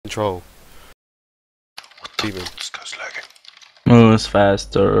control. Demon. This guy's lagging. Moves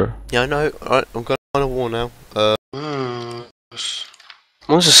faster. Yeah, I know. Alright, I'm going to find a wall now.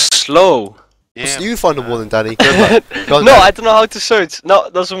 Moves is slow. Yeah. You find a wall then, Danny. Go back. Go on, No, Danny. I don't know how to search. No,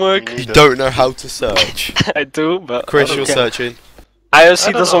 it doesn't work. You don't know how to search. I do, but Chris, I you're don't care. searching.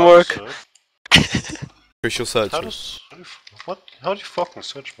 IOC doesn't work. Chris, you're searching. How do you fucking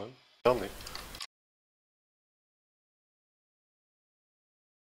search, man? Tell me.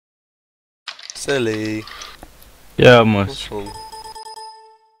 Silly. Yeah, Moose. What's wrong?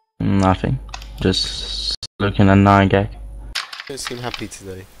 Nothing. Just looking at 9gag. You don't seem happy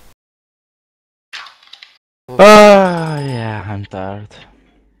today. Yeah, I'm tired.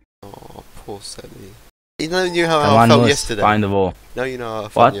 Oh, poor Sally. You know how Come I on, felt Moose, yesterday? find the wall. No, you know how I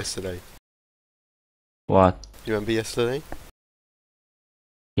felt What? yesterday. What? You remember yesterday?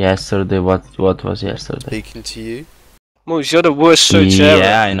 Yesterday, what was yesterday? Speaking to you. Moose, you're the worst searcher ever.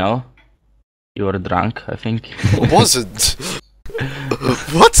 Yeah, I know. You were drunk, I think. I wasn't.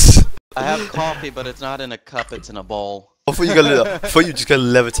 What? I have coffee, but it's not in a cup, it's in a bowl. I thought you were just gonna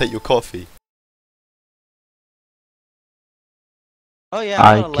levitate your coffee. Oh yeah,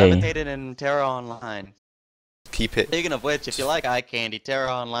 I'm gonna Okay. levitate it in Terra Online. Keep it. Speaking of which, if you like eye candy, Terra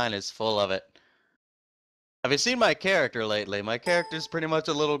Online is full of it. Have you seen my character lately? My character's pretty much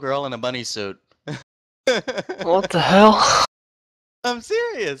a little girl in a bunny suit. What the hell? I'm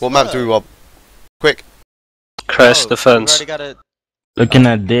serious. What map do we want? Quick. Crash the We've fence. already got it. Looking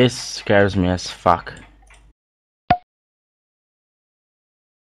at this scares me as fuck.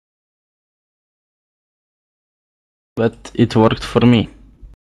 But it worked for me.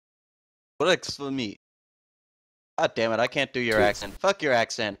 Works for me. God damn it, I can't do your accent. Fuck your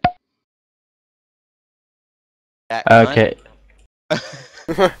accent. Okay.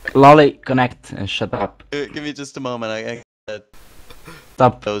 Lolly, connect and shut up. Give me just a moment. I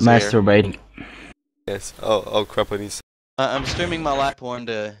Stop Those here. masturbating. Yes. Oh crap! I need. I'm streaming my live porn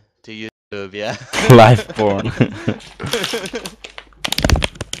to YouTube. Yeah. Live porn.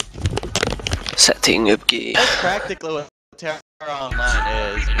 Setting up key. That's practically what Terra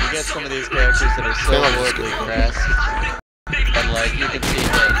Online is. You get some of these characters that are so horribly crass, and like you can see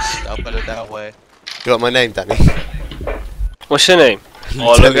things. I'll put it that way. You got my name, Danny? What's your name? You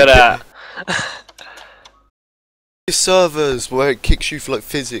Oh, look don't at that. Your servers where it kicks you for like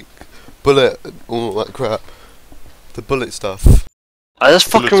physics, bullet, and all that crap. The bullet stuff. I just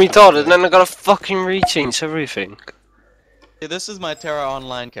fucking retarded, and then I gotta fucking rechange everything. See, this is my Terra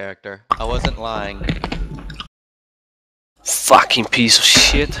Online character. I wasn't lying. Fucking piece of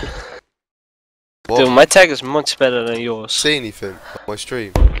shit. What? Dude, my tag is much better than yours. See anything on my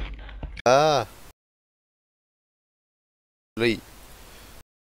stream? Ah. Delete.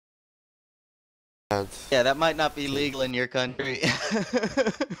 And Yeah, that might not be legal in your country.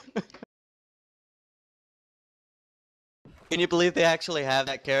 Can you believe they actually have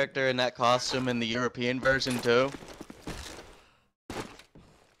that character in that costume in the European version too?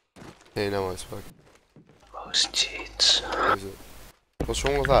 yeah, you know what it's fucking. Most cheats. What is it? What's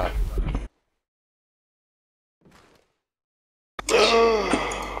wrong with that?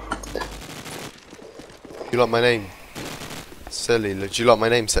 You like my name? Celi, do you like my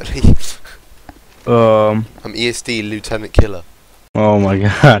name, Celi? I'm ESD Lieutenant Killer. Oh my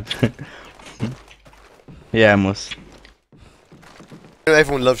god. Yeah, Moose. You know,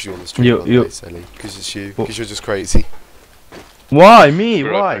 everyone loves you on the stream, You- by the way, Celi, because it's you, because you're just crazy. Why me?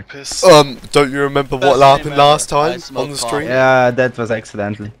 Why? Don't you remember what Best happened name last ever. I time smoke on the pot. stream? Yeah, that was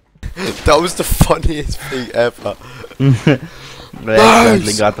accidentally. That was the funniest thing ever. They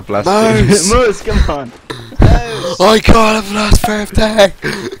accidentally got the plus Moose! 2. Moose, come on. I got a plus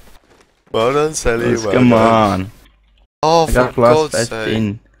 15! Well done, Celi, Moose, well come done. on. Oh, I for got plus God's sake.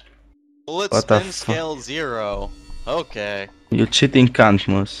 15. Bullet What the spin fuck? scale 0. Okay. You cheating cunt,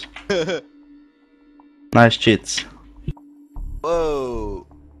 Moose. Nice cheats. Whoa.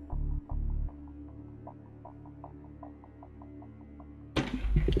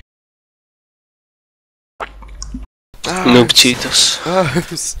 Noob cheaters.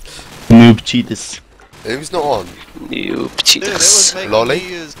 Noob cheaters. It was not on. Noob Dude, it was cheaters. making Lolly? me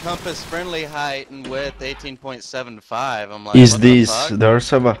use compass friendly height and width 18.75. I'm like, Is what the this fuck? the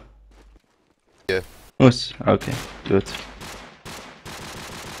server? Yeah. Moose, okay, good.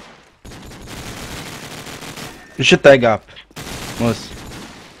 You should tag up. Moose.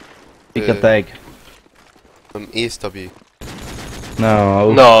 Pick a Yeah. tag. ESW.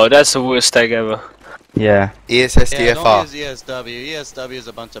 No. No, that's the worst tag ever. Yeah. Yeah, ESSDFR. don't use ESW. ESW is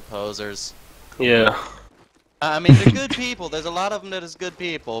a bunch of posers. Yeah. I mean, they're good people. There's a lot of them that is good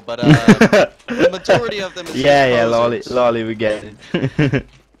people, but the majority of them is Yeah, just yeah, posers. lolly, we get it.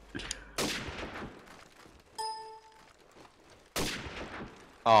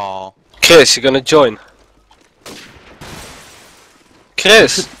 Oh. Chris, you gonna join?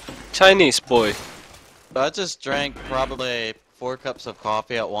 Chris, Chinese boy. I just drank probably 4 cups of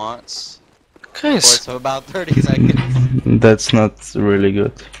coffee at once. Chris. For about 30 seconds. That's not really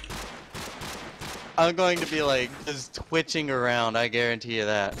good. I'm going to be like just twitching around, I guarantee you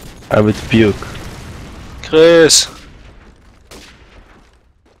that. I would puke. Chris.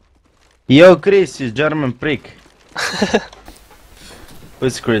 Yo, Chris, you German prick.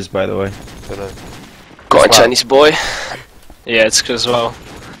 Who's Chris, by the way? Dunno. Go on, Wow. Chinese boy. Yeah, it's Chris well.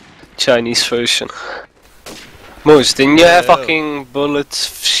 Chinese version. Moose, didn't you have Yeah. fucking bullet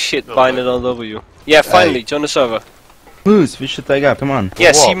shit No, binding all over you? Yeah, finally, Hey. join the server. Moose, we should take up, come on. Yeah,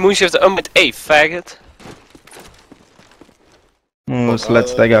 what? see, Moose, you have to with A, faggot. Moose,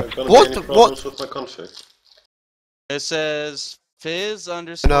 let's take up. What the- what? With my config? It says fizz No,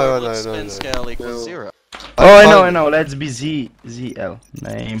 _ spin scale equals 0. Oh, I know, let's be ZL.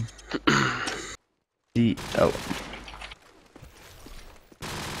 Name. ZL.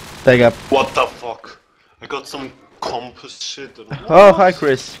 Take up. What the fuck? I got some compass shit. And... Oh, hi,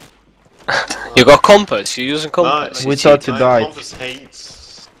 Chris. You got compass, you're using compass. We thought you died. Compass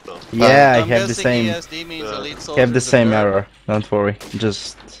hates stuff. Yeah, I I'm have the guessing same. ESD means Yeah. elite Have soldiers the of same Europe. error. Don't worry.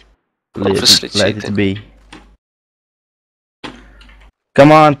 Just Obviously let it cheating. be.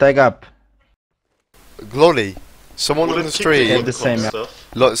 Come on, take up. Glolly, someone Would on it the kick the stream, Have the same, compass yeah.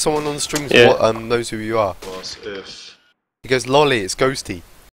 stuff like someone on the stream Yeah. knows who you are. was if... He goes, Lolly, it's Ghosty.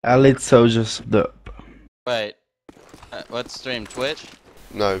 Elite soldiers of the. Wait. What stream? Twitch?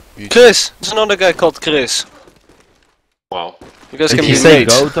 No, you. Chris, there's another guy called Chris. Wow. You guys Did can he be say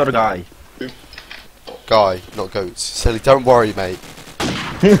mates. goat or guy? Guy, not goats. Silly, don't worry, mate. I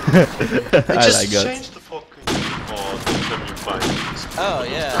Just like goats. change the fucking... Oh, the you find it. Oh,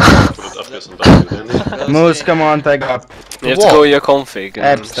 yeah. Put it FPS and down again. Moose, come on, take up. You have What? to go in your config.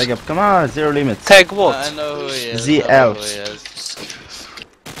 and- Apps, take up. Come on, zero limits. Tag what? I know who he is. The I know who elves. he is.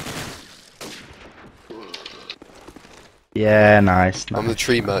 Yeah, nice. I'm the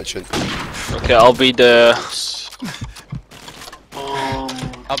tree merchant. Okay, I'll be the...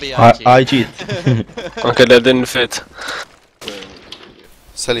 I'll be I IG. cheat. Okay, that didn't fit.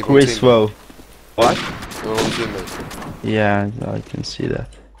 Silly, Chris, whoa. What? You're on team, mate. Yeah, I can see that.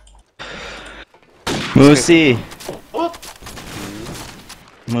 Moosey. What?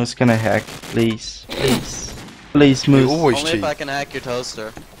 Moose, can I hack? Please. Please. Please, You Moose. always Only cheat if I can hack your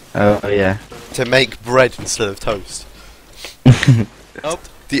toaster. Oh, yeah. to make bread instead of toast. Nope.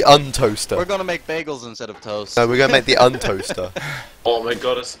 The untoaster. We're gonna make bagels instead of toast. No, we're gonna make the untoaster. Oh my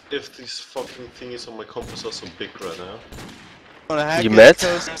god, as if these fucking thingies on my compass are so big right now. I'm gonna hack You his met?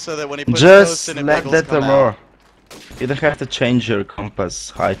 toast so that when he puts toast Just in it, let bagels that come roar. out. You don't have to change your compass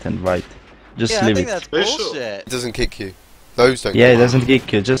height and weight. Just Yeah, I leave think it. that's Are you sure? bullshit. It doesn't kick you. Those don't Yeah, it kick you. doesn't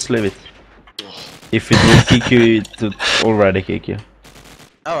kick you. Just leave it. If it would kick you, it would already kick you.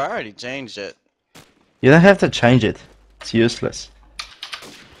 Oh, I already changed it. You don't have to change it. It's useless.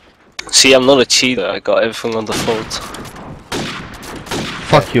 See, I'm not a cheater, I got everything on default.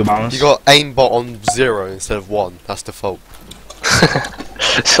 Fuck you, bounce. You got aimbot on 0 instead of 1. That's default.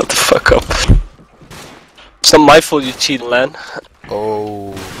 Shut the fuck up. It's not my fault you cheat, man.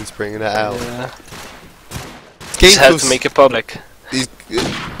 Oh, he's bringing it out. Yeah. Game Just had feels, to make it public.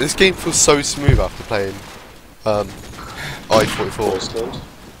 this game feels so smooth after playing I-44, Forceland.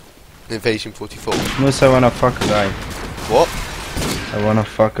 Invasion 44. Moose, I wanna fuck a guy. What? I wanna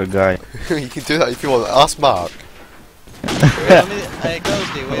fuck a guy. You can do that if you want. Ask Mark. Hey,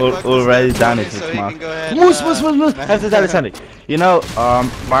 Ghosty, we fucked this Already guy done for it me, so with he Mark. can go ahead Moose, and, Moose. I have to tell you something. You know,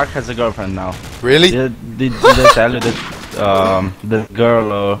 Mark has a girlfriend now. Really? Did I tell you that the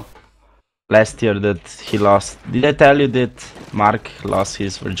girl last year that he lost? Did I tell you that Mark lost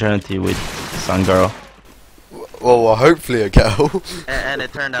his virginity with some girl? Well, hopefully a girl. And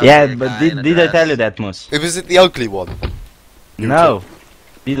it turned out Yeah, to be a but guy in a did I dress. tell you that, Moose? It was the ugly one. No.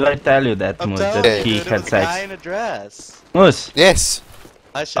 Did I tell you that, I'm Moose, telling that you, he dude, it had was a guy sex? in a dress. Moose, Yes.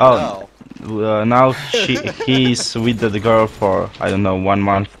 I should Oh. know. now he's with the girl for, I don't know, 1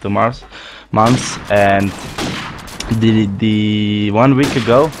 month, 2 months, and the 1 week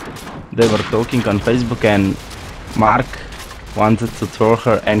ago they were talking on Facebook and Mark wanted to throw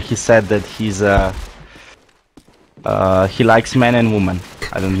her and he said that he likes men and women.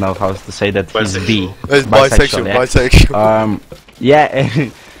 I don't know how to say that. He's B. It's bisexual. yeah. Bisexual. Yeah,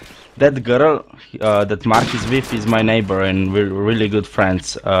 and that girl that Mark is with is my neighbor and we're really good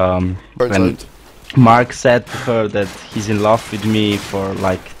friends. And Mark said to her that he's in love with me for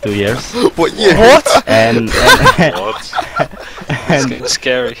like 2 years. What year? What? And What? It's getting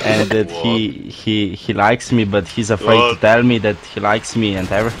scary. and that he likes me, but he's afraid to tell me that he likes me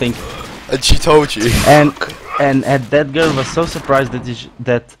and everything. And she told you. And that girl was so surprised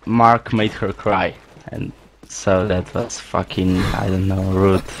that Mark made her cry, and so that was fucking, I don't know,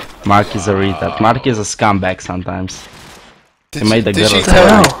 rude. Mark is a retard. Mark is a scumbag sometimes. He made the girl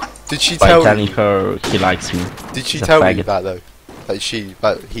cry Did she by tell telling you? her he likes me. Did she He's a tell you faggot. that though? That he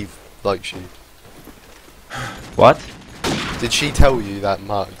likes you? What? Did she tell you that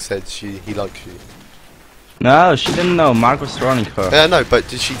Mark said he likes you? No, she didn't know. Mark was trolling her. Yeah, no, but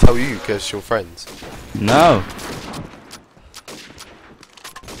did she tell you because you're friends? No.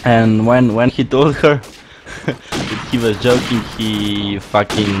 And when he told her that he was joking, he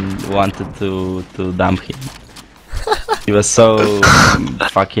fucking wanted to dump him. He was so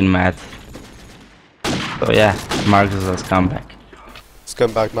fucking mad. So yeah, Mark is a scumbag.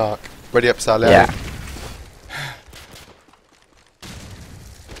 Scumbag Mark. Ready up, Sally? Yeah.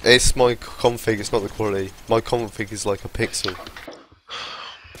 It's my config, it's not the quality. My config is like a pixel.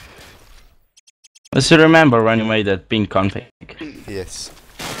 I still remember when you made that pink config. Yes.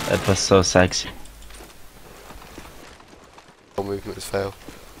 That was so sexy. All movements fail.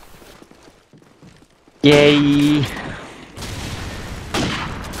 Yay!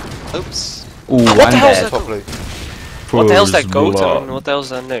 Oops. Ooh, What one the hell is dead. that? Top blue. What the hell's that First goat? blood. And what the hell's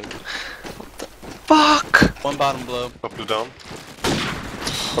that name? What the fuck? One bottom blue. Top blue down.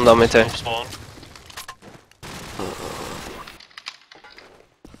 One down mid. Spawn.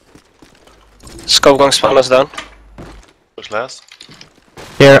 Scope going spawners down. Push last.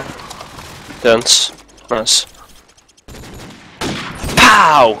 Here. Dance. Nice.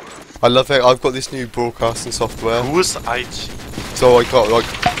 Pow! I love it, I've got this new broadcasting software. Who is IT? So I got like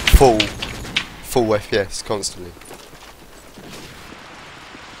full FPS constantly.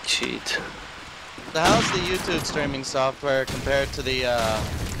 Cheat. So how's the YouTube streaming software compared to the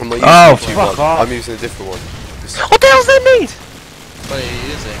I'm not using Oh, the YouTube fuck one. off. I'm using a different one. This, What the hell's that need? what are you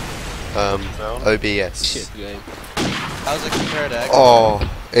using? OBS. Shit game. How's it compared to Xbox? Oh,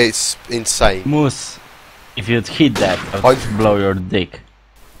 it's insane. Moose, if you'd hit that, I'd blow your dick.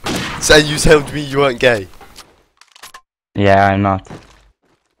 So you told me you weren't gay. Yeah, I'm not. Can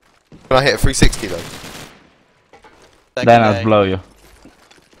I hit a 360 though? Second Then I'd day. blow you.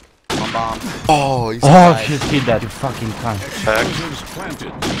 Bomb. Oh, he's Oh, if you'd hit that, you fucking cunt.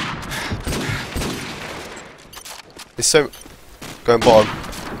 it's so... Going bottom.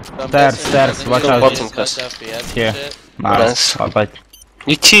 So I'm Stairs, guessing stairs, that watch you out. use Bottom, less Chris. FPS and Here. shit. Nice. Nice. But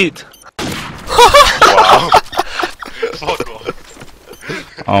You cheat. Wow. Fuck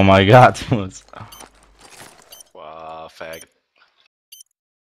off. oh my god, Moose. Wow, fag.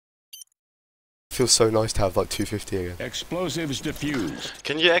 Feels so nice to have like 250 again. Explosives diffused.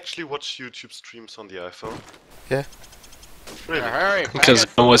 Can you actually watch YouTube streams on the iPhone? Yeah. Really? Hurry, Because it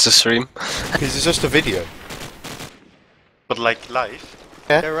was a stream. Because it's just a video. But like live?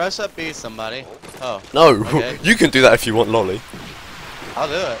 Hey, rush up B, somebody. Oh, No, Okay. you can do that if you want, Lolly. I'll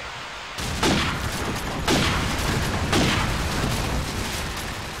do it.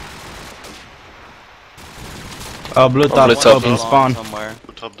 Oh, blue top, blue top. in spawn. Somewhere.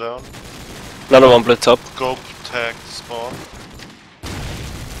 Put top down. Another one blue top. Scope, tag, spawn.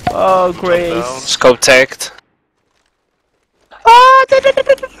 Oh, Put top Grace. down. Scope tagged.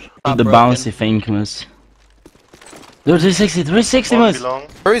 The bouncy thing, Moose. Dude, 360, 360, One Moose. belong.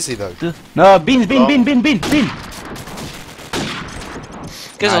 Where is he though? No, bin. Guess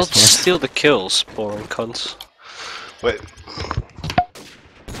I'll Nice, just Moose. steal the kills, boring cunts. Wait.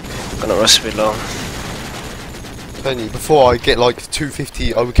 Gonna rush me long. Penny, before I get like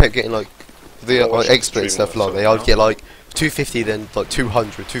 250, I kept getting like the watch like the expert stream stuff or like something, I'd no? get like 250, then like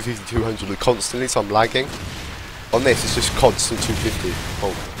 200, 250, 200 like, constantly, so I'm lagging. On this, it's just constant 250.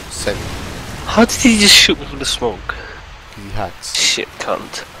 Oh, send How did he just shoot me with the smoke? you hacks. Shit,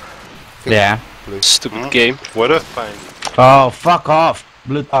 cunt. Yeah. Stupid game. What a find. Oh, fuck off.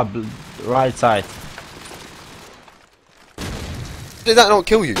 Blue top, right side. Did that not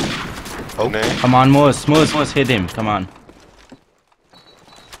kill you? Oh, Nay. Come on, Moose, hit him. Come on.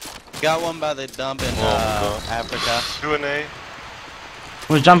 Got one by the dump in Oh, Africa. Q&A.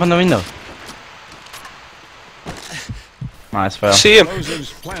 Moose, jump on the window. Nice fail. See him.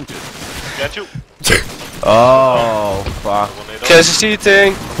 Explosives planted. Get you. Oh, fuck. Guys, he's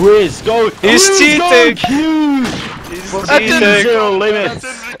cheating. Quiz, go! He's cheating. He's I didn't- zero limits.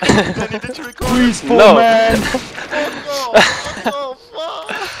 Danny, did you record? Quiz, poor No. man.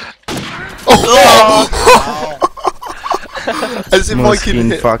 as if I Moose can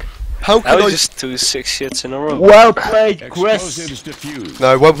skin, hit. fuck. How I can I? was just 2-6 shits in a row. Well played, Chris. Explosives diffused.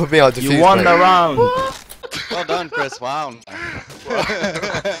 No, one for me. I defused. You won mate. the round. Well done, Chris. Wow.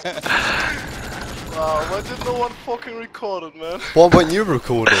 Wow, why did no one fucking record it, man? Why weren't you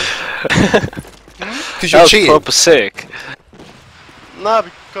recording? Because That you're was cheating. proper sick. Nah,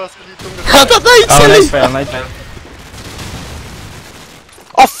 because you don't get How did they Oh, Celi? nice fail, nice fail.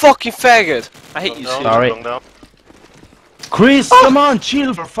 Oh, fucking faggot! I hate you, down, Celi. Sorry. long down. Chris, come on,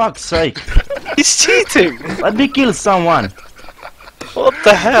 chill for fuck's sake. He's cheating! Let me kill someone. What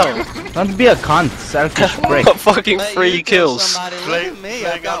the hell? Don't be a cunt, selfish prick. Fucking Let 3 you kill kills. somebody, look Play- at me, play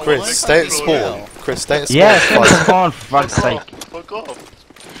I've got God. one Chris, stay at fucking spawn. kill. Chris, stay at spawn. Yeah, stay at spawn for fuck's sake. Fuck off.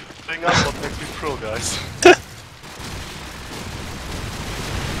 Playing out what makes me pro, guys.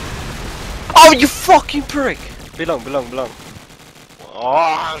 Oh, you fucking prick! Belong.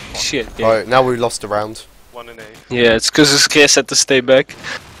 Oh, Shit, yeah. Right, now we lost a round. 1 in A. Yeah, it's cause Chris had to stay back.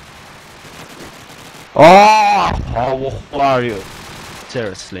 Oh, who are you?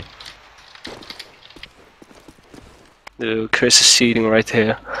 Seriously. Dude, Chris is cheating right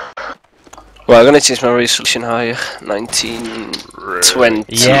here. Well, I'm gonna change my resolution higher. 1920.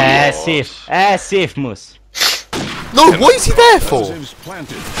 Yeah, safe, Moose. No, what is he there for? Explosives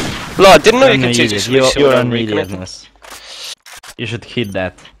planted. No, I didn't know You're you an could change idiot. your resolution You're without an idiot, reconnecting. Moose. You should hit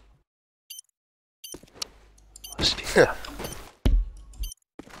that.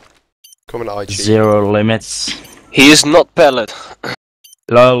 Coming at IG. Zero limits. He is not pallid.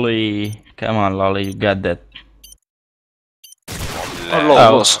 Lolly, come on, Lolly, you got that. Oh, Lord,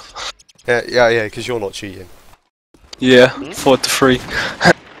 Oh. was. Yeah, because you're not cheating. Yeah, 4-3.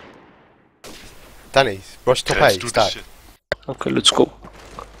 Danny, rush top A, stack. Okay, let's go.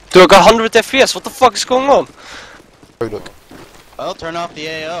 Dude, I got 100 FPS. What the fuck is going on? Oh, look. Well, turn off the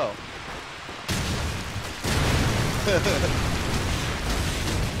AO.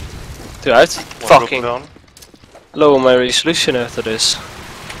 Dude, I have to One fucking broken down. lower my resolution after this.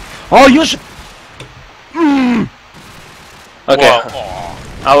 Oh, you should. Okay,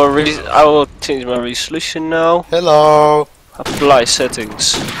 I will change my resolution now. Hello. Apply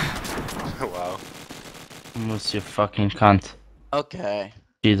settings. Wow. Moose, you fucking cunt. Okay.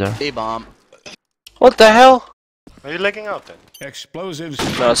 Cheater. B-bomb. What the hell? Are you lagging out then? Explosives.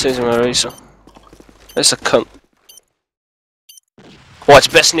 No, I'm changing my razor. That's a cunt. What's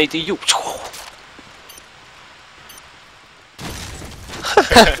best need to you?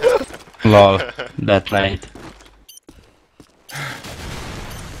 Lol, that night.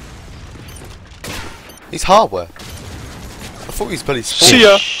 He's hardware. I thought he was bloody spawn. See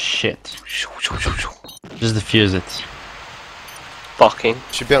ya. Shit. Just defuse it. Fucking.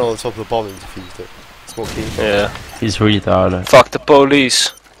 Should be on the top of the bomb and defused it. It's more key. Yeah. He's retarded. Fuck the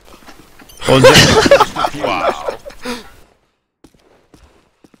police. Oh, just Wow.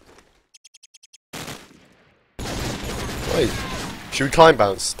 Wait. Should we climb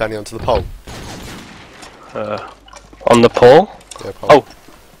bounce, Danny, onto the pole? On the pole? Yeah, pole. Oh.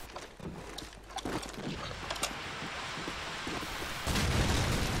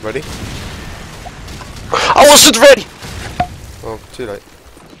 Ready? I wasn't ready! Oh, too late.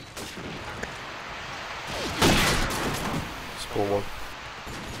 Spawn one.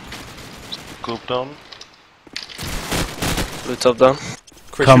 Scoop down. Blue top down.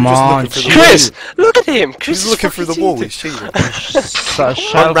 Chris, Come you're just on, looking through the Chris! Look at him! Chris He's is looking through the fucking wall, cheating. he's cheating.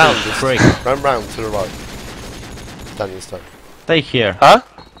 shut round up, this. prick. Run round to the right. Danny's turn. Stay here. Huh?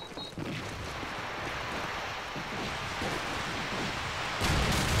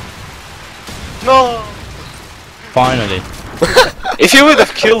 No! Finally. If you would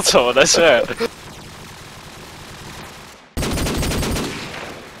have killed someone, I swear.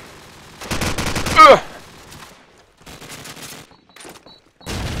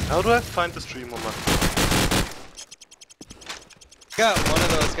 How do I find the stream on my... Got one of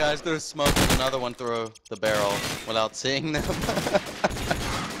those guys threw smoke and another one threw the barrel without seeing them.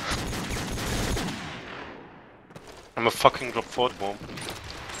 I'm a fucking drop forward bomb.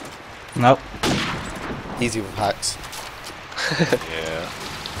 Nope. Easy with hacks. Yeah.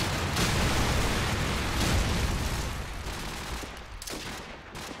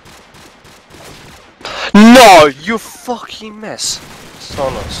 No! You fucking mess.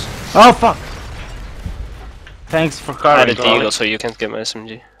 Sonos. Oh fuck. Thanks for I had covering. a deagle so you can't get my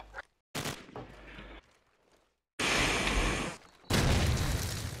SMG.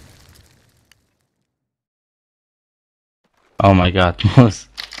 Oh my god, Moose.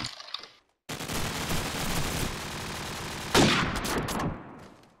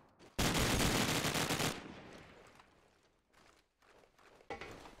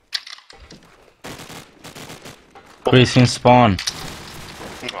 Chris in spawn.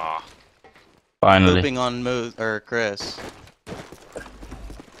 Ah. Finally. Looping on Moose or Chris.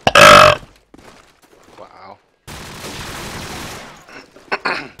 Wow.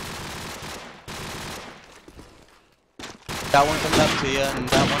 That one coming up to you, and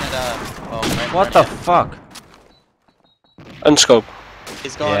that one at well, right in What front the of fuck? Unscope. you.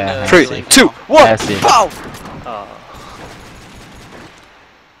 He's going Yeah. to 3, link 2, now. 1. That's it. Pow!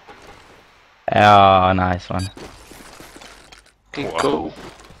 Oh, nice one. Okay, go.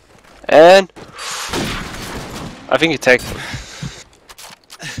 And I think he tagged him.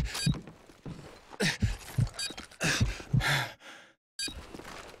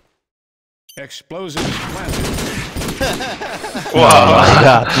 Explosives planted. Oh my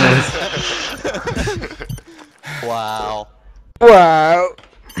god. Wow. Wow.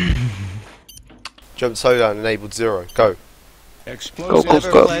 Jump slowdown enabled 0. Go. Explosives. Go,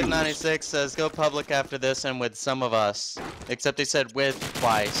 Whoever go. played 96 says go public after this and with some of us. Except he said with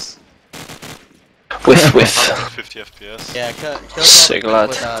twice. With. 150 FPS. Yeah, go Sick public lad.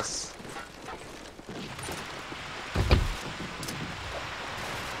 with us.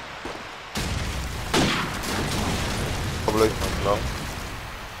 Probably. No.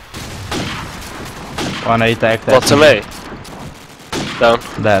 1 attack. Bottom A. Down.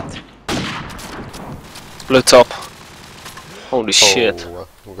 That. Blue top. Holy shit. Oh,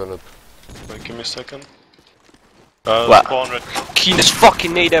 we're gonna. Wait, give me a second. Wow. Spawn red, Keenest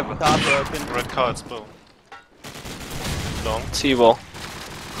fucking nade ever. Top broken. red cards, blue. Long. T-wall.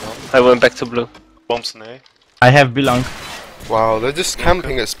 I went back to blue. Bombs in A. I have belong. Wow, they're just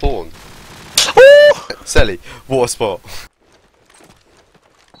camping at spawn. Celi, what a spot.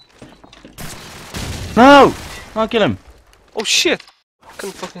 No! I'll kill him. Oh shit. I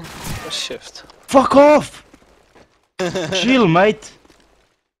couldn't fucking shift. Fuck off! Chill, mate.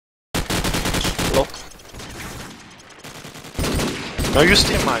 Low. No, you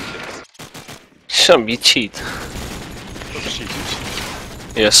steal my kills. Some you cheat. Shit, you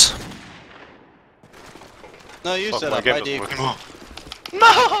cheat. Yes. No, you Fuck, shut my up. game I doesn't do. work anymore.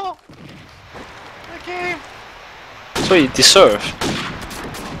 No! The game! That's what you deserve.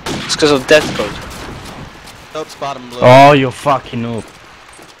 It's because of that code. Oops, bottom blue. Oh, you fucking noob.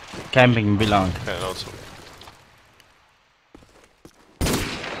 Camping belong. Okay, also.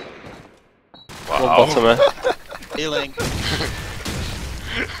 One bottom, eh? Healing.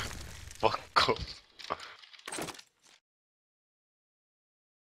 Fuck off.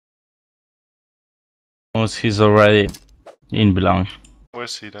 Most he's already in belong.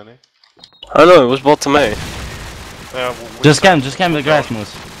 Where's he, Danny? I know, it was bottom A. Yeah, Just camp the grass,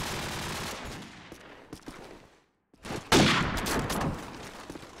 Moose.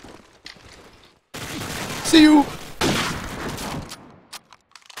 See you!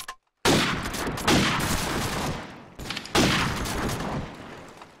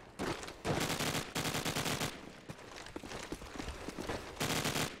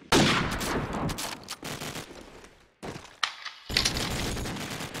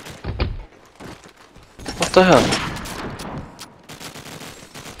 What the hell?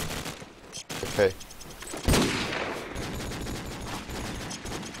 Okay.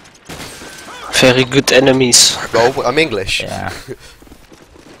 Very good enemies. Roll, I'm English. Yeah.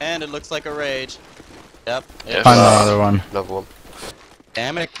 And it looks like a rage. Yep. Yes. Find another one. Another one.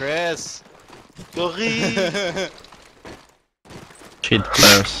 Damn it, Chris. Sorry. Cheat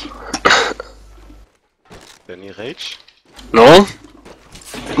players. Danny rage? No?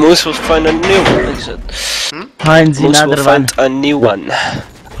 Moose will find a new one, I said. Find Moose will another one. find a new one.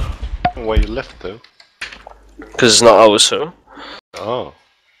 Why you left though? Because it's not ours, so. Oh.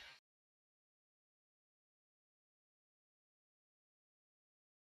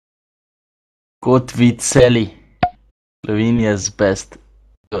 Cod4 With Celi. Slovenia's best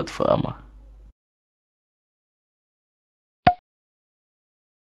god farmer.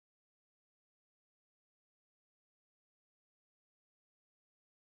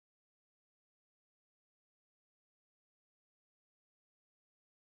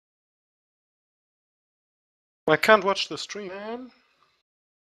 I can't watch the stream, man.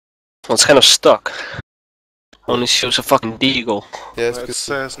 Well, it's kind of stuck. Only shows a fucking deagle. Yeah, it's It because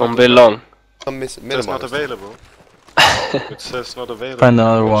says One not bit long. I'm It's not minimized. available. It says not available. Find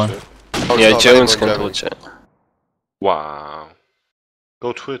another one. Oh, it's Yeah, not Jones available can in Germany. watch it. Wow.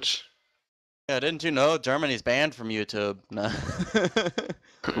 Go Twitch. Yeah, didn't you know Germany's banned from YouTube? No.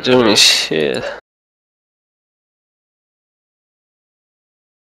 Doing shit.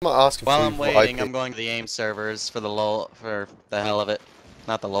 I'm not asking While for I'm what I waiting, pick. I'm going to the AIM servers for the for the hell of it.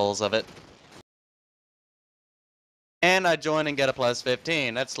 Not the lols of it. And I join and get a plus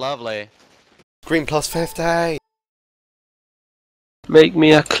 15. That's lovely. Green plus 50! Make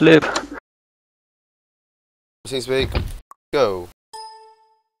me a clip. Seems big. Go.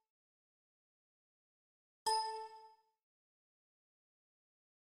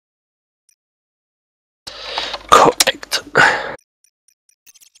 Correct.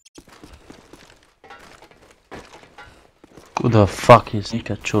 Who the fuck is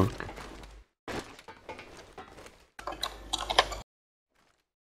Nikachulk?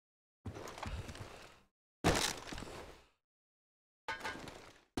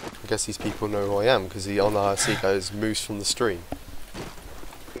 I guess these people know who I am because the on RC goes moves from the stream.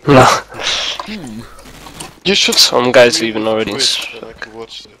 No. You should. Some guys even already. Then I can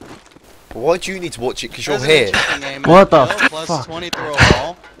watch it. Why do you need to watch it? Because you're That's an here. interesting game, What man. the Kill plus fuck? 20 through a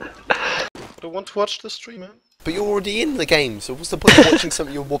wall. I don't want to watch the stream, man. But you're already in the game, so what's the point of watching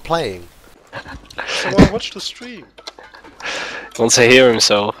something you're playing? So I want to watch the stream. Wants to hear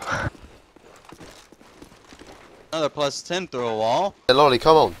himself. Another plus 10 through a wall. Hey, Lolly,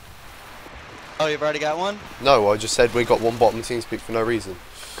 come on. Oh, you've already got one? No, I just said we got one bottom team speak for no reason.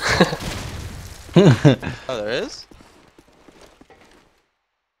 Oh, there is?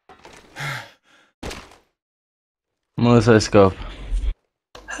 Moose scope.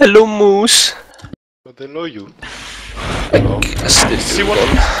 Hello, Moose. But they know you. Guess this See dude what?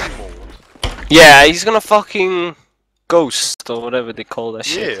 on. Yeah, he's gonna fucking ghost or whatever they call that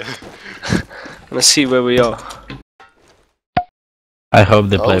shit. Yeah. Let's see where we are. I hope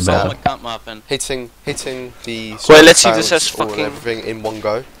they Oh, play so- I'm better. a cunt muffin. Hitting the Wait, let's see if bounce this has all fucking- everything in one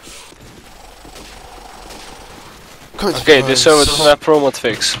go. Okay, this server doesn't have promote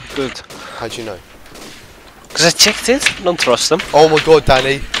fix. Good. How'd you know? Because I checked it. Don't trust them. Oh my god,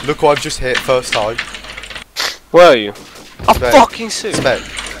 Danny, look what I've just hit first time. Where are you? I Spec. fucking sick. Spec.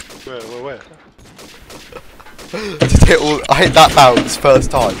 Where? Just hit all. I hit that bounce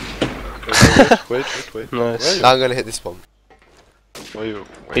first time. Wait. Nice. Now I'm gonna hit this one. Where you?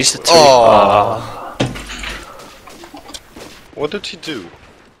 He's the wait. two. Oh. What did he do?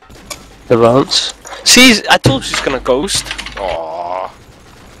 The rounds. See, I told you he's gonna ghost. Aww.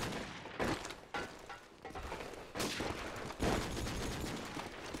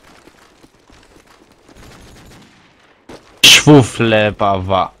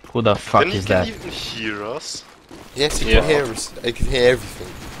 Schwuflebawa. Who the fuck Then is he can that? even hear us. Yes, he Yeah. can hear us. He can hear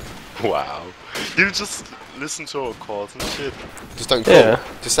everything. Wow. You just listen to our calls and shit. Just don't call. Yeah.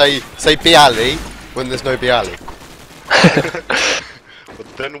 Just say Bialy when there's no Bialy.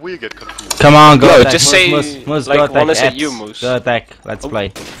 But then we get confused. Come on, go No, attack. just Moose, say, Moose, Moose, like, go attack. wanna say Eds. you, Moose. Go attack. Let's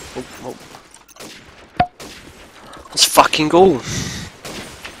play. Let's fucking go.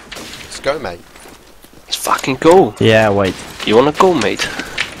 Let's go, mate. Let's fucking go. Yeah, wait. You wanna go, mate?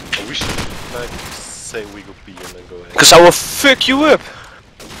 We should like say we go B and then go A. Because I will fuck you up.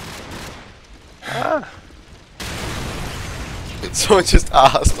 Someone just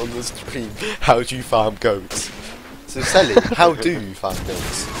asked on the stream, how do you farm goats? So Celi, how do you farm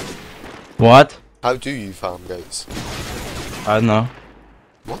goats? What? How do you farm goats? I don't know.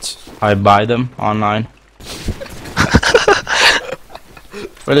 What? I buy them online.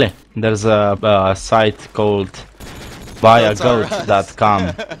 Really? There's a site called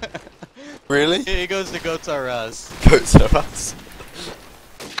buyagoat.com. Really? He goes to Goats R Us. Goats are us.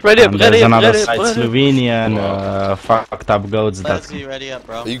 Ready up, And ready there's up, another ready up, site, ready up. Slovenian fucked up Let's goats.com. see, ready up,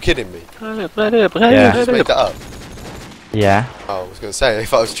 bro. Are you kidding me? Ready up, ready up, ready Yeah. up, Just ready made up. that up. Yeah. Oh, I was gonna say, if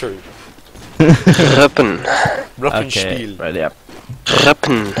that was true. Ruppen. Okay, Rappenspiel. ready up.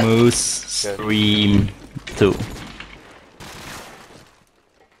 Ruppen. Moose Stream 2.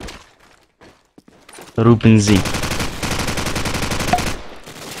 Rupen Z.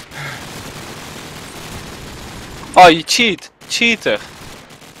 Oh, you cheat. Cheater.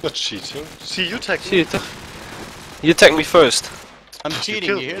 Not cheating. See, you tag me. Cheater. You tag me first. I'm cheating,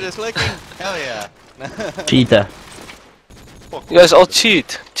 killed you hear me. this licking? Hell yeah. Cheetah. You guys all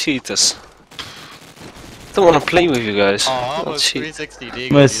cheat. Cheaters. Don't wanna play with you guys. Oh, I'll almost cheat. 360 D.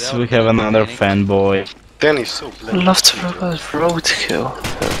 Moose, we have another fanboy. Danny's so I black. love to rub a roadkill.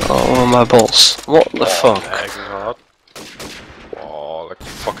 Oh, my balls. What the fuck? Lagging hard. Oh, like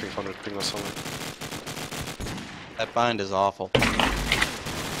fucking 100 ping or something. That bind is awful.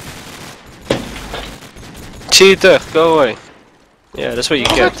 Cheater, go away. Yeah, that's what you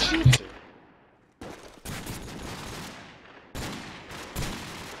get. Cheating.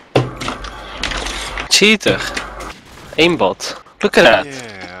 Cheater. Aimbot. Look at that.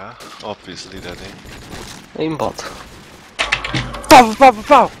 Yeah, obviously, Danny. Aimbot. Pow, pow, pow,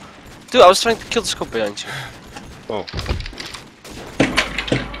 pow. Dude, I was trying to kill the scope behind you. Oh.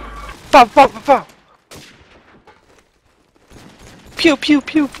 Pow, pow, pow, pow. Pew, pew,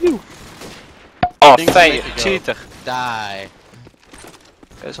 pew, pew. Oh, Things fail. make you go. Cheater. Die.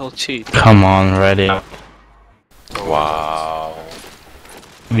 Guys all cheat. Come on, ready up. Wow.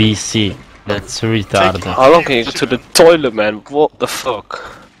 VC. That's retarded. How long can you go to the toilet, man? What the fuck?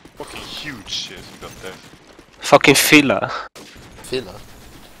 Fucking huge shit you got there. Fucking filler. Filler.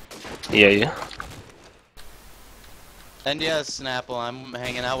 Yeah, yeah. And yes, Snapple, I'm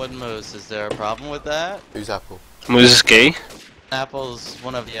hanging out with Moose. Is there a problem with that? Who's Apple? Moose is gay. Snapple's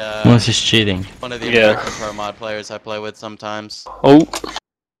one of the Moose is cheating. Yeah. American Pro Mod players I play with sometimes. Oh.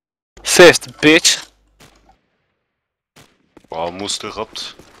 Fifth, bitch. Wow, moest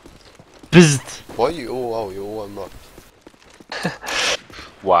erupt. Psst. Why are you all? Oh, you're all unlocked.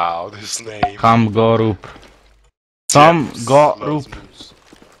 Wow, this name. Come go roop. Come go roop.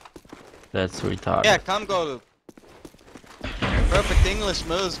 That's retarded. Yeah, come go. Perfect English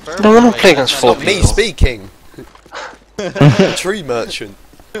Moose. Perfect. No, I'm playing against four Me people. speaking. Tree merchant.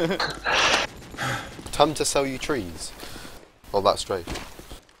 Time to sell you trees. Oh, that's straight.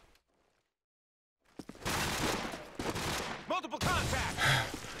 Multiple contact.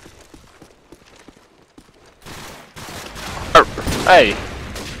 Hey.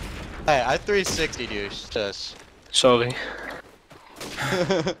 Hey, I 360'd you. Shush. Sorry.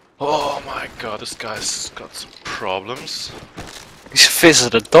 Oh my god, this guy's got some problems. He's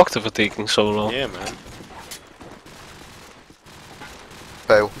visited the doctor for taking so long. Yeah, man.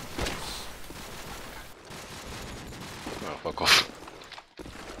 Fail. Oh, fuck off.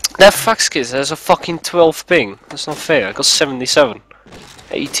 That Foxkiss has a fucking 12 ping. That's not fair. I got 77.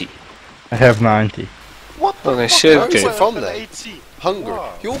 80. I have 90. What the Okay, fuck? shit, Where is okay. it from then? 80. Hungary.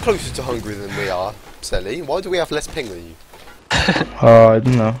 Wow. You're closer to Hungary than we are, Celi. Why do we have less ping than you? I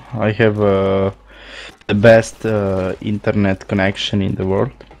don't know. I have the best internet connection in the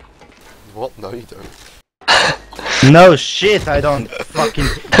world. What? No, you don't. No shit, I don't. Fucking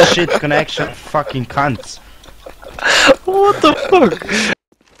shit connection, fucking cunts. What the fuck?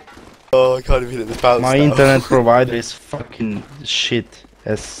 Oh, I can't even hit this bounce My now. internet provider is fucking shit.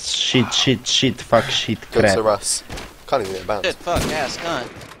 As shit, fuck shit, Go to crap. Russ. Can't even hit a bounce. Shit, fuck, ass, cunt.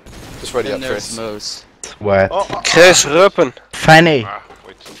 Just ready Then up, there's Chris. Moose. What? Chris Ruppen. Fanny! Ah,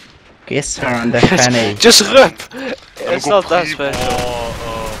 wait. Kiss her on the fanny. Just Rup! It's Go not that pre-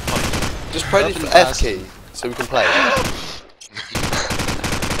 special. Just press the F key so we can play.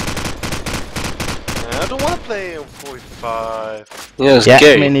 I don't want to play in 45. Yeah, it's Yeah,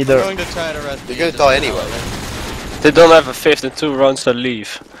 gay. me I'm neither. going to try to rest. You're gonna die anyway. They don't have a fifth and 2 rounds to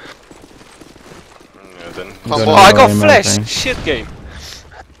leave. Yeah, then. Come Don't on. Oh, I know got him, I flash! think. Shit game.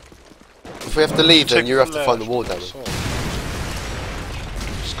 If we have to leave, then Check you have to left. find the wall damage.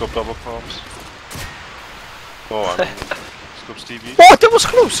 Scope double pumps. Oh, I mean, scope Stevie. Oh, that was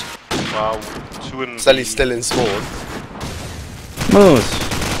close! Wow, 2 in. Celi's still in spawn. Moose!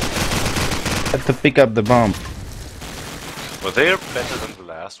 Had to pick up the bomb. Well, they are better than the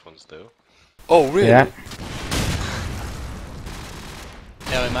last ones, though. Oh, really? Yeah.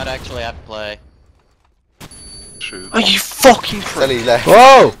 Yeah, we might actually have to play. True. Are you fucking crazy? Celi left.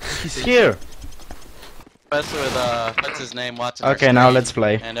 Whoa! He's here! Especially with, what's his name, watching our Okay, now stream, let's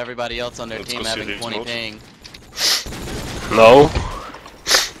play. and everybody else on their Let's team go having see 20 these ping. No.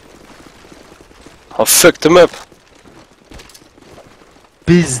 I'll fuck them up.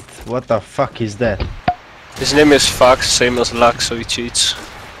 Pissed! What the fuck is that? His name is Fox, same as Lux, so he cheats.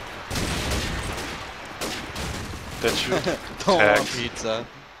 That's you. Don't want Tags. pizza.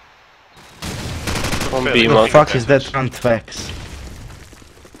 On Fair B, enough. What man. the fuck is that Antwax?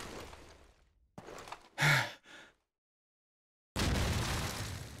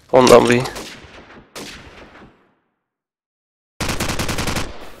 On B.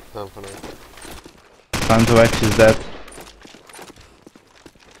 No, I'm gonna... Antwax is that.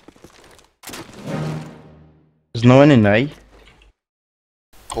 There's no one in A.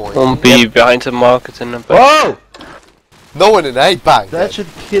 Point. On B, behind the market in the back. Whoa! No one in A, bang! That should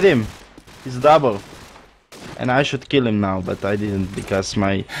hit him. He's double. And I should kill him now, but I didn't because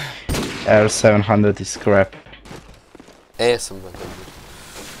my R700 is crap. Awesome,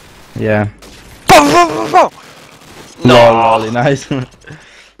 Yeah. No! No, really nice.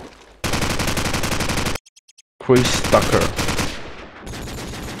 Chris Tucker.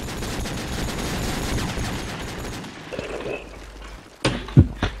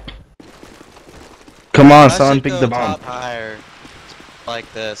 Come on, I someone should pick go the bomb. top higher,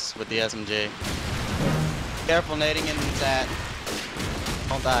 like this, with the SMG. Careful nading in that.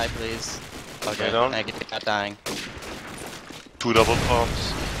 Don't die, please. Okay, Right on. thank you, not dying. 2 double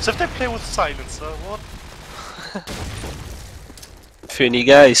pumps. So if they play with silencer, what? Funny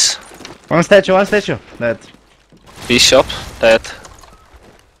guys. One statue. That. Bishop, dead.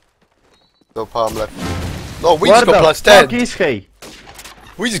 No palm left. No, we What just got the plus fuck 10! is he?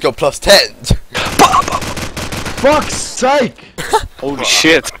 We just got plus 10! Fuck's sake! Holy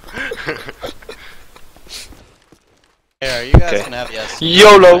shit. Here, you guys Okay. can have yes.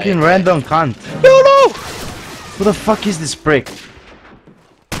 YOLO! Fucking random cunt. YOLO! Who the fuck is this prick?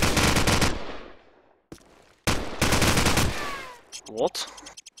 What?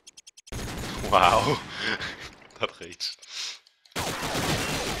 Wow. Dat reeds.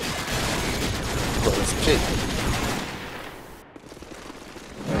 Got this shit.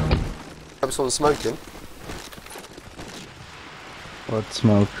 Have someone smoking? What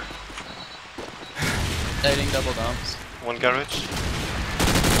smoke? Dating double dumps. One garage.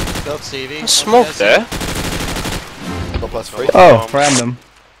 Go CV. Smoke there? Got +3. Oh, random.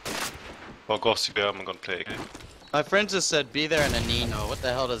 Well, go CBR, I'm gonna play again. My friend just said be there in a Nino. What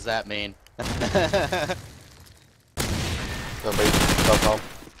the hell does that mean? No, baby.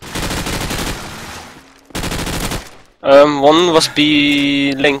 Calm. One was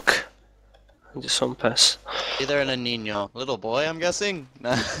B Link. Just on pass. Be there in a Nino. Little boy, I'm guessing?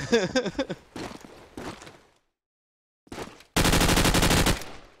 Nah.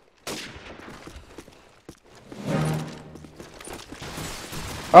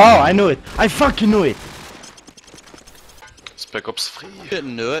 Oh, I knew it. I fucking knew it. Spec Ops 3.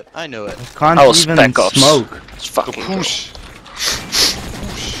 Didn't know it. I knew it. Can't I was even Spec Ops. smoke. It's fucking Push.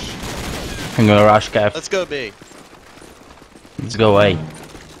 I'm gonna rush Kev. Let's go B. Let's go away.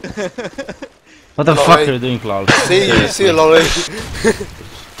 What the Lolly. fuck are you doing, Lol? See you, see you, Lolly.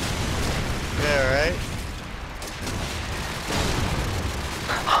 Yeah, right?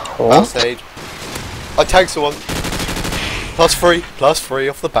 Bounce nade. I tagged someone. +3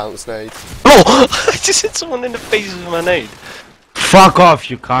 off the bounce nade. Oh! I just hit someone in the face with my nade. Fuck off,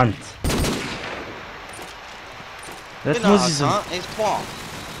 you can't. That You know, was his He's plump.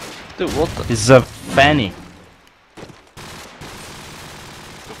 Dude, what the? is a fanny.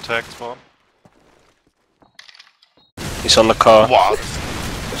 Tagged one. He's on the car. What?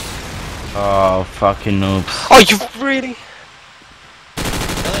 Oh, fucking noobs. Oh, you really?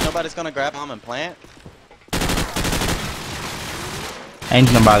 Really? Nobody's gonna grab bomb and plant?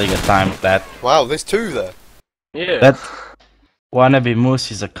 Ain't nobody got time for that. Wow, there's 2 there. Yeah. That wannabe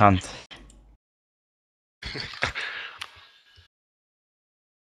moose is a cunt.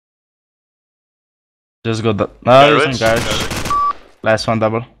 Just got the. No, there's some guys. Last one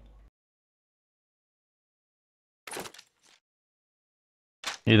double.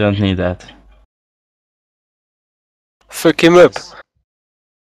 You don't need that. Fuck him up.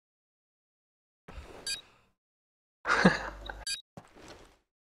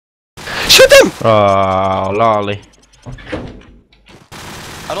 Shoot him! Oh, lolly.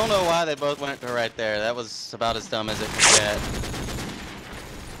 I don't know why they both went to right there. That was about as dumb as it could get.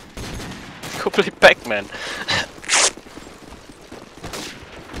 Go play Pac-Man.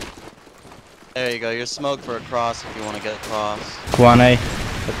 There you go. You're smoked for a cross if you want to get across. 1A,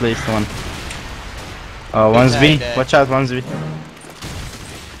 at least one. Oh, one's B. Tag, Watch out, one's B.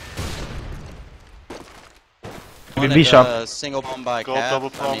 One B at, shop. Single bomb by Go Cap.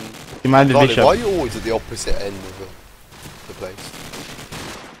 double I mean, He might be Lolly, B why are shop. you always at the opposite end of the place?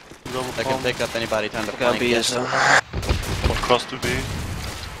 I can pick up anybody time to Gotta flank. be Yes, his. One cross to B.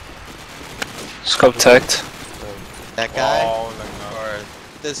 Scope tagged. that guy Oh, or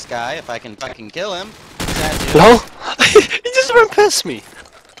this guy. If I can fucking kill him. That's you. No! He just ran past me.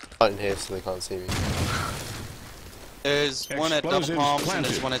 Right in here so they can't see me. There's one at double Explosives palms and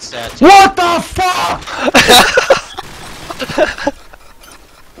there's planted. one at statue. What the fuck?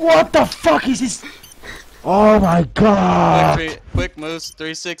 What the fuck is this? Oh my god! Quick moves,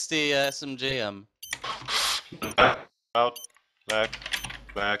 360 SMG. Out. Back.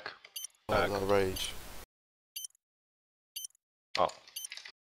 Back. Oh, Back. that rage. Oh.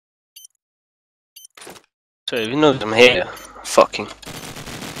 So you know them here. Fucking.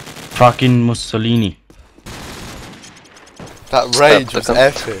 Fucking Mussolini. That rage the was gun.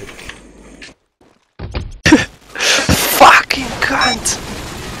 epic. Fucking cunt!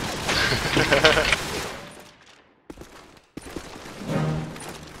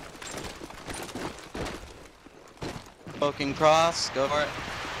 Poking cross, go for it.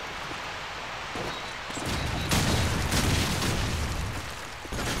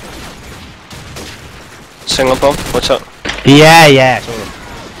 Single bomb, watch out. Yeah.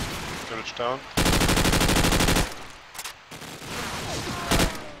 Village down.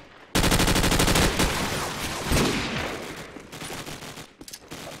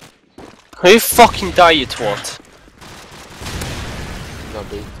 How you fucking die, you twat? Not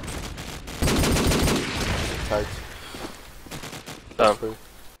B. Tagged. Down. +3.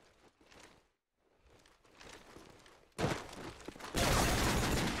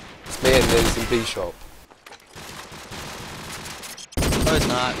 It's me and there's in B shop. No, he's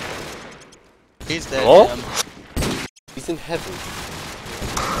not. He's dead, Oh? Jim. He's in heaven.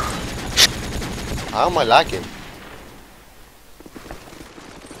 How am I lagging?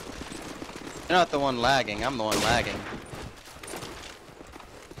 You're not the one lagging, I'm the one lagging.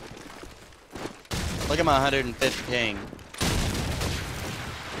 Look at my 150 ping.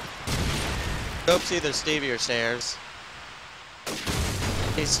 Scope's either Stevie or Stairs.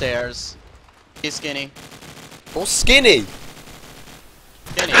 He's Stairs. He's skinny. Oh, skinny!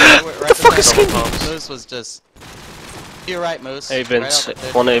 Skinny. What the fuck is skinny? Moose was just... You're right, Moose. Avens, Right off the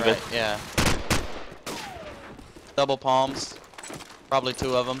tip, one you're Aven. right, yeah. Double palms. Probably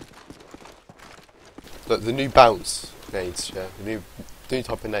 2 of them. Look, the new bounce nades, yeah. The new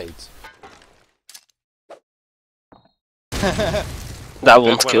type of nades. That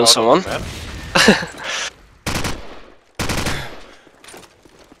won't kill someone.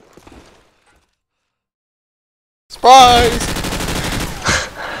 Surprise!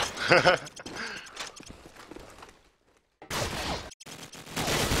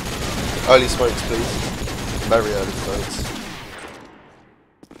 Early smokes, please. Very early smokes.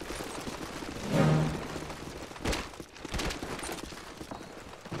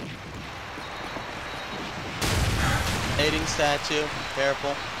 Nading statue.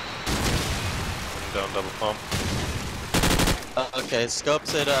 Careful. Down double pump. Okay,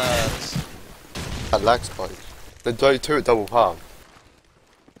 Scope's at That lag spike. The two at double palm.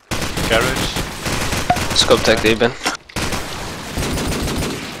 Garage. Scope tag Aven.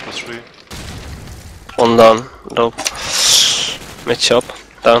 Plus 3. One down. Dope. Mid chop.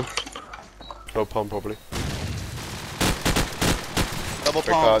 Down. Double palm probably. double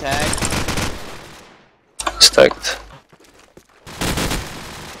Check palm out. tag. Stacked.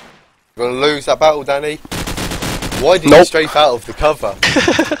 You're gonna lose that battle, Danny. Why did you Nope. strafe out of the cover?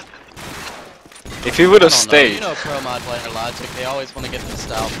 If he would I have don't know. stayed. You know pro mod player logic, they always want to get the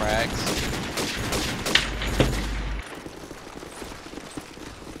style frags.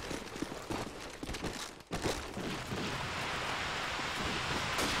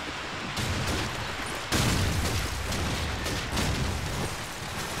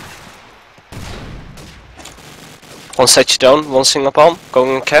 One set you down, one single palm.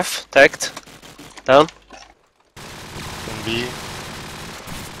 Going in Kev. Tagged. Down. One B.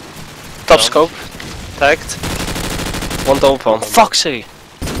 Top Down. scope. Tagged. One double palm. Fuck's sake.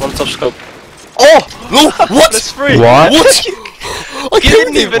 One top scope. Oh! No! What? That's free. What? What? I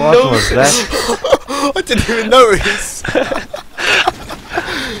Didn't even What know. was that? I didn't even notice.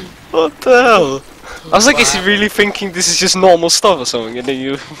 What the hell? I was like, is he really thinking this is just normal stuff or something? And then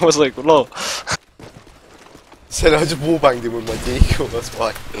you was like, lol. So I just wallbanged him with my deagle, that's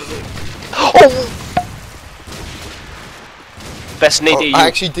why. Oh! Best nade Oh, you. I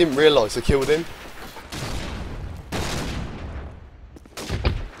actually didn't realise I killed him.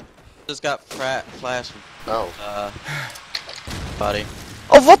 Just got flash, Oh. buddy.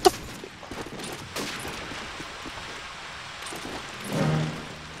 Oh, what the f—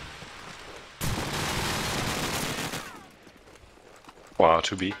 Wow,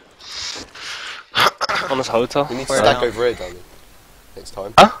 2B. On his hotel. We need to Where stack now? over here, Danny. Next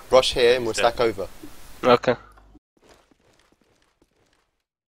time. Huh? Rush here and we'll stack over. Okay.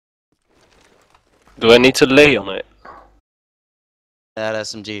 Do I need to lay on it? That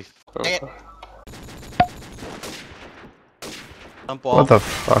SMG. Okay. Jump wall. What the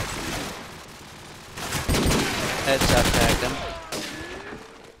fuck? Headshot tagged him.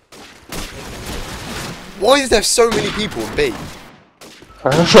 Why is there so many people in B? I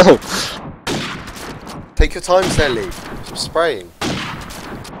don't know. Take your time, Celi. Stop spraying.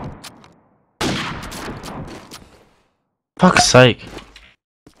 Fuck's sake.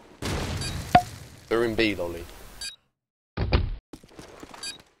 They're in B, Lolly.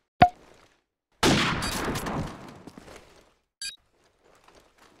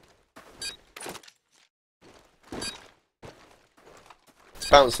 It's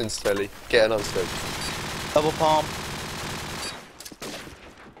bouncing, Celi. Get an unscope. Double palm.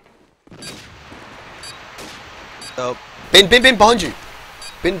 Dope. Bin behind you.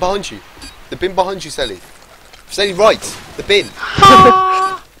 Bin behind you. The bin behind you, Celi. Celi, right. The bin.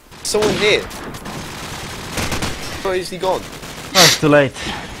 Someone here. Where is he gone? Oh, it's too late.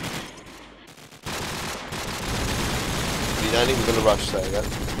 Danny, we're gonna rush there, yeah?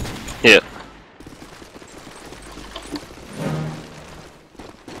 Yeah.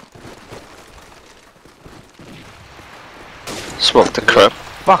 Smoke the crap.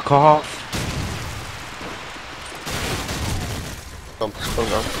 Fuck off. Come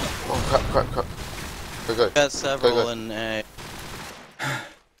on. Oh, crap. Go. Got several Go. in A.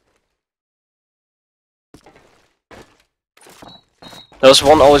 There was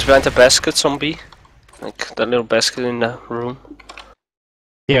one always behind the basket, zombie. Like that little basket in the room.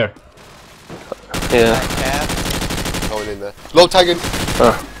 Here. Yeah. Cap. No one in there. Low tagging.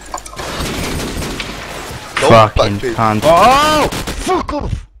 Ah. Nope, Fucking back B. cunt. Oh! Fuck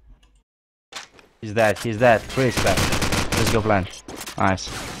off! He's dead, he's dead. Freeze that. Let's go plant. Nice.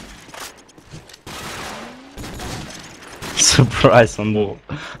 Surprise on wall.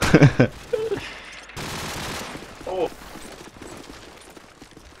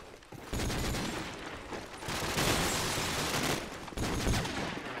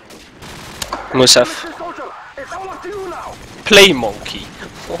 Musaf. Play monkey.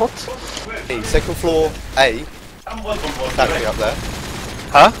 What? Hey, second floor A. Attack me up there.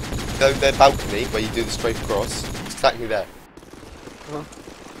 Huh? Go their balcony where you do the strafe across. Just attack me there.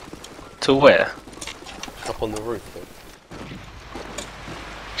 To where? Up on the roof.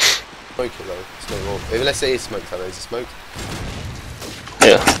 Smoke it though. It's no more. Unless it is smoked out there. Is it smoked?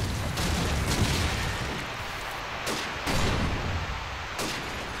 Yeah.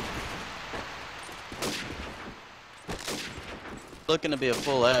 Looking to be a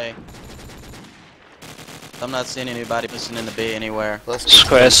full A. I'm not seeing anybody pushing in the B anywhere. That's good.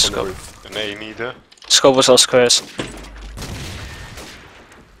 Squares, Smoke on the scope. roof. Nee, neither. Scope was on squares.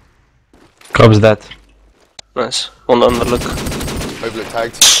 Cops that. Nice. One underlook. Overlook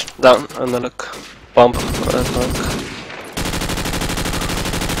tagged. Down, underlook. Bump, underlook.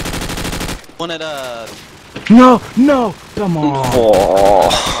 One at No, no, come on. Oh.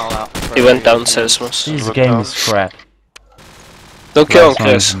 all out. He went downstairs, Mus. This game is crap. Don't kill him, Last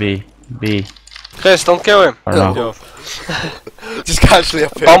one is Chris. B. Chris, don't kill him. Or no. Just casually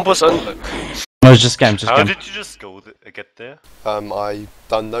up here. Bump was underlook. No, it's just camp, just How camp. did you just go get there? I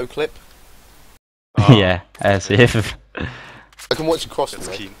done no clip. Yeah, as if. I can watch across from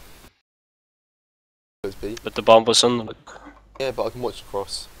That's there. keen. Goes B. But the bomb was underlook. Yeah, but I can watch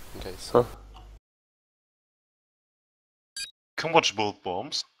across in case. Huh. Can watch both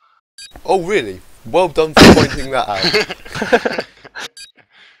bombs. Oh really? Well done for pointing that out.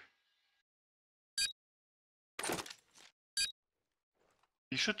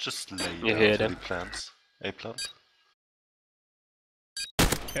 You should just lay You down hear till them. he plants. A plant.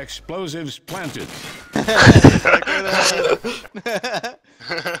 Explosives planted.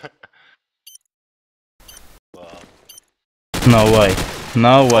 Wow. No way.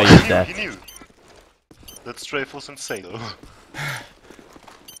 No way He is knew, that. he knew. That strafe was insane though.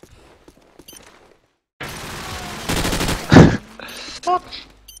 What?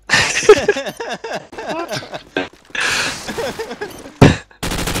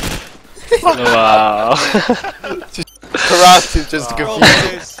 Wow. Karate just to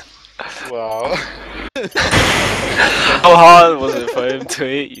confuse. Wow. How hard was it for him to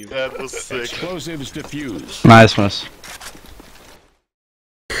hit you? That was sick. Explosives diffused. Nice, Mus.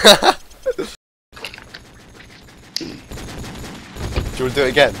 Do you want to do it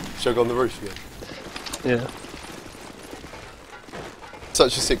again? Shall I go on the roof again? Yeah.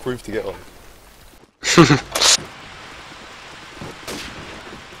 Such a sick roof to get on.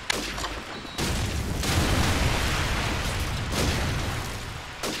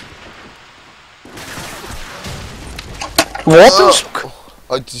 What?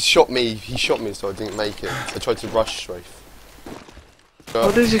 I just shot me. He shot me, so I didn't make it. I tried to rush strafe.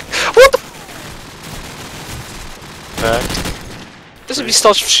 What did you? What the? This if he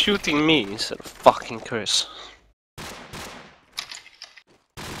starts shooting me instead of fucking Chris.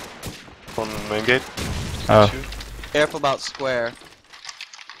 On main gate. Oh. Shoot. Careful about square.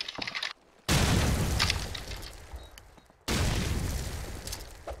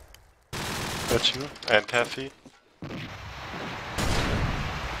 Got you. And Taffy.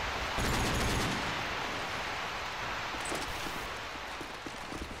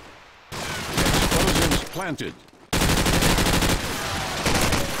 Explosives planted.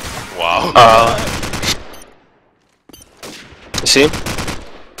 Wow. You see him?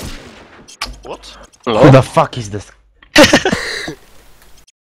 What? Who Hello? the fuck is this?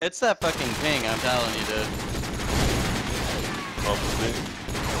 It's that fucking ping, I'm telling you, dude. Probably.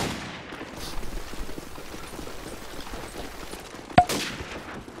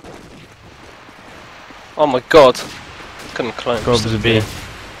 Oh my god. Couldn't climb. Cops B.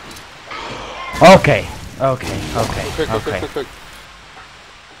 Okay. Quick, quick.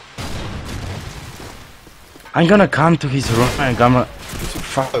 I'm gonna come to his room and I'm gonna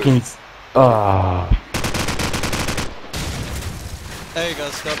fucking. Oh. There you go,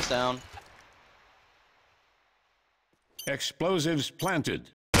 scope's down. Explosives planted.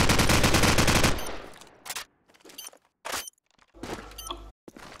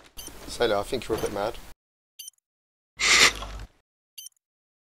 Sailor, I think you're a bit mad.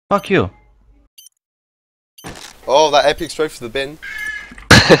 Fuck you. Oh, that epic strafe for the bin.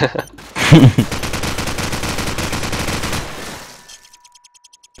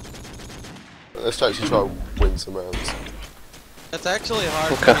 Let's actually try and win some rounds. That's actually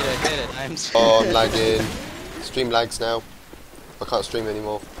hard Okay. for me to hit it. I'm Oh, I'm lagging. Stream lags now. I can't stream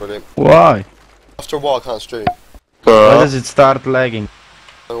anymore. Brilliant. Why? After a while, I can't stream. Why does it start lagging?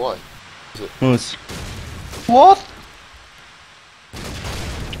 Oh, why? Moose. What?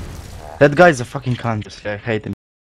 That guy's a fucking cunt. I hate him.